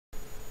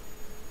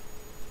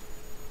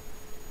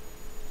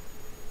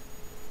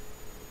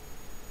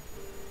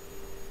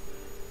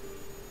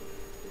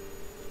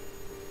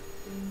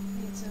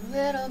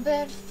little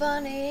bit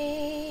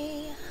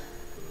funny,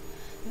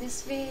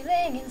 this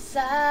feeling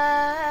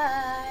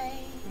inside.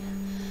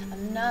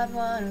 I'm not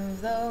one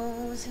of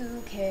those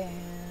who can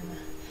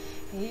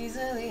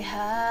easily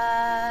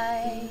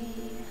hide.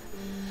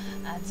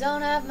 I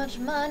don't have much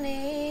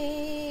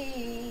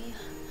money,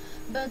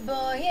 but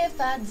boy,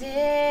 if I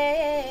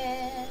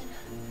did,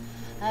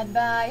 I'd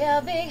buy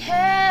a big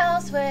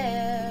house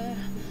where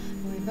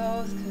we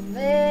both could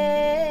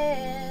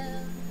live.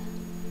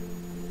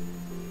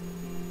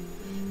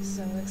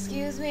 So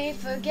excuse me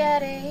for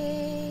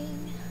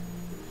getting,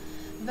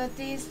 but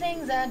these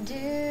things I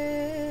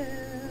do.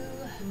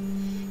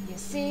 You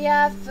see,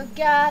 I've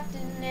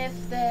forgotten if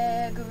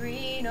they're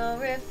green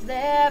or if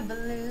they're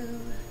blue.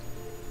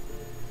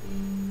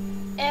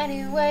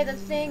 Anyway, the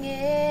thing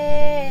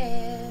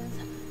is,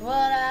 what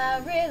I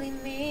really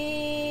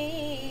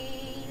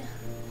mean,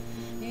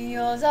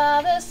 yours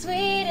are the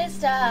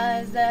sweetest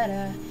eyes that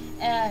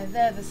I've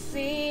ever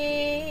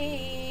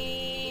seen.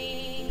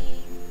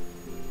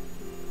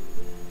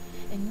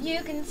 And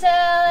you can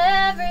tell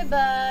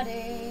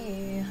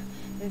everybody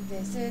that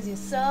this is your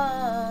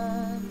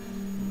song.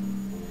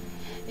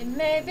 It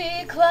may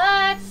be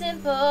quite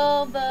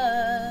simple,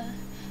 but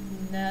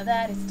now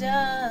that it's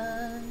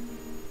done,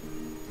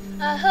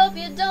 I hope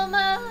you don't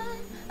mind,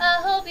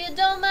 I hope you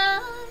don't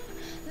mind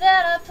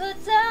that I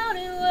put down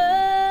in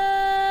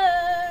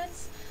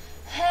words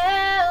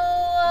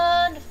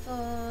how wonderful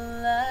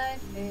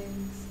life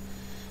is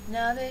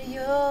now that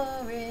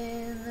you're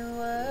in the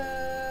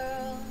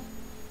world.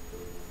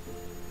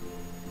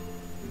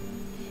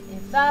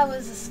 If I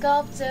was a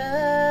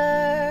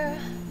sculptor,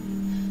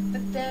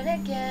 but then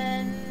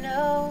again,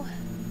 no,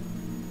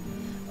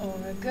 or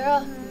a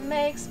girl who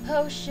makes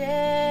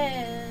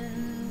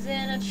potions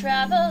in a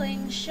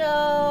traveling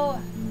show,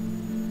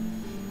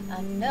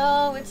 I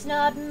know it's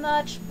not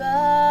much,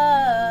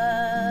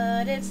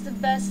 but it's the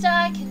best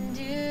I can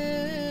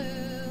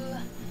do.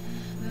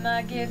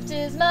 My gift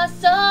is my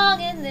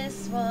song, and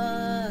this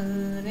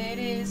one, it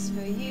is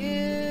for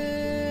you.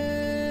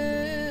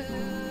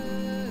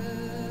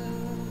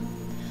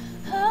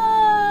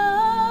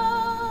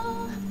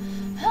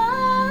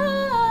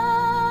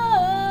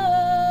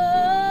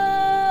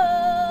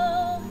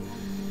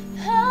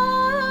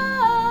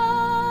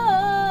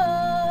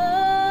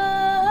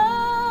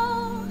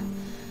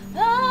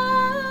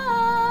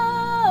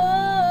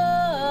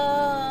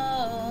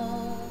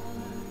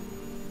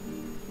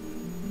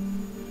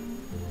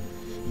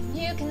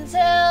 You can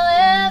tell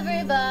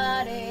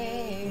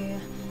everybody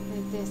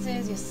that this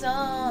is your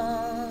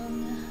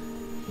song.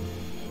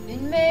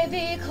 It may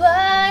be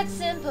quite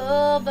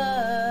simple,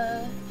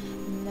 but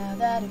now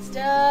that it's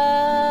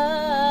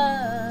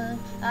done,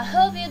 I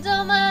hope you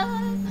don't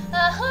mind,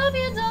 I hope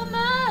you don't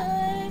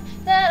mind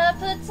that I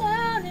put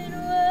down in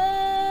words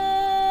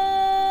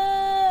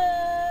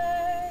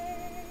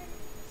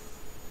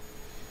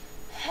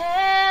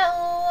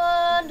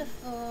how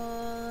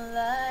wonderful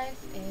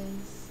life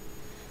is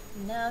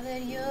now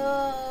that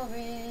you're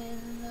in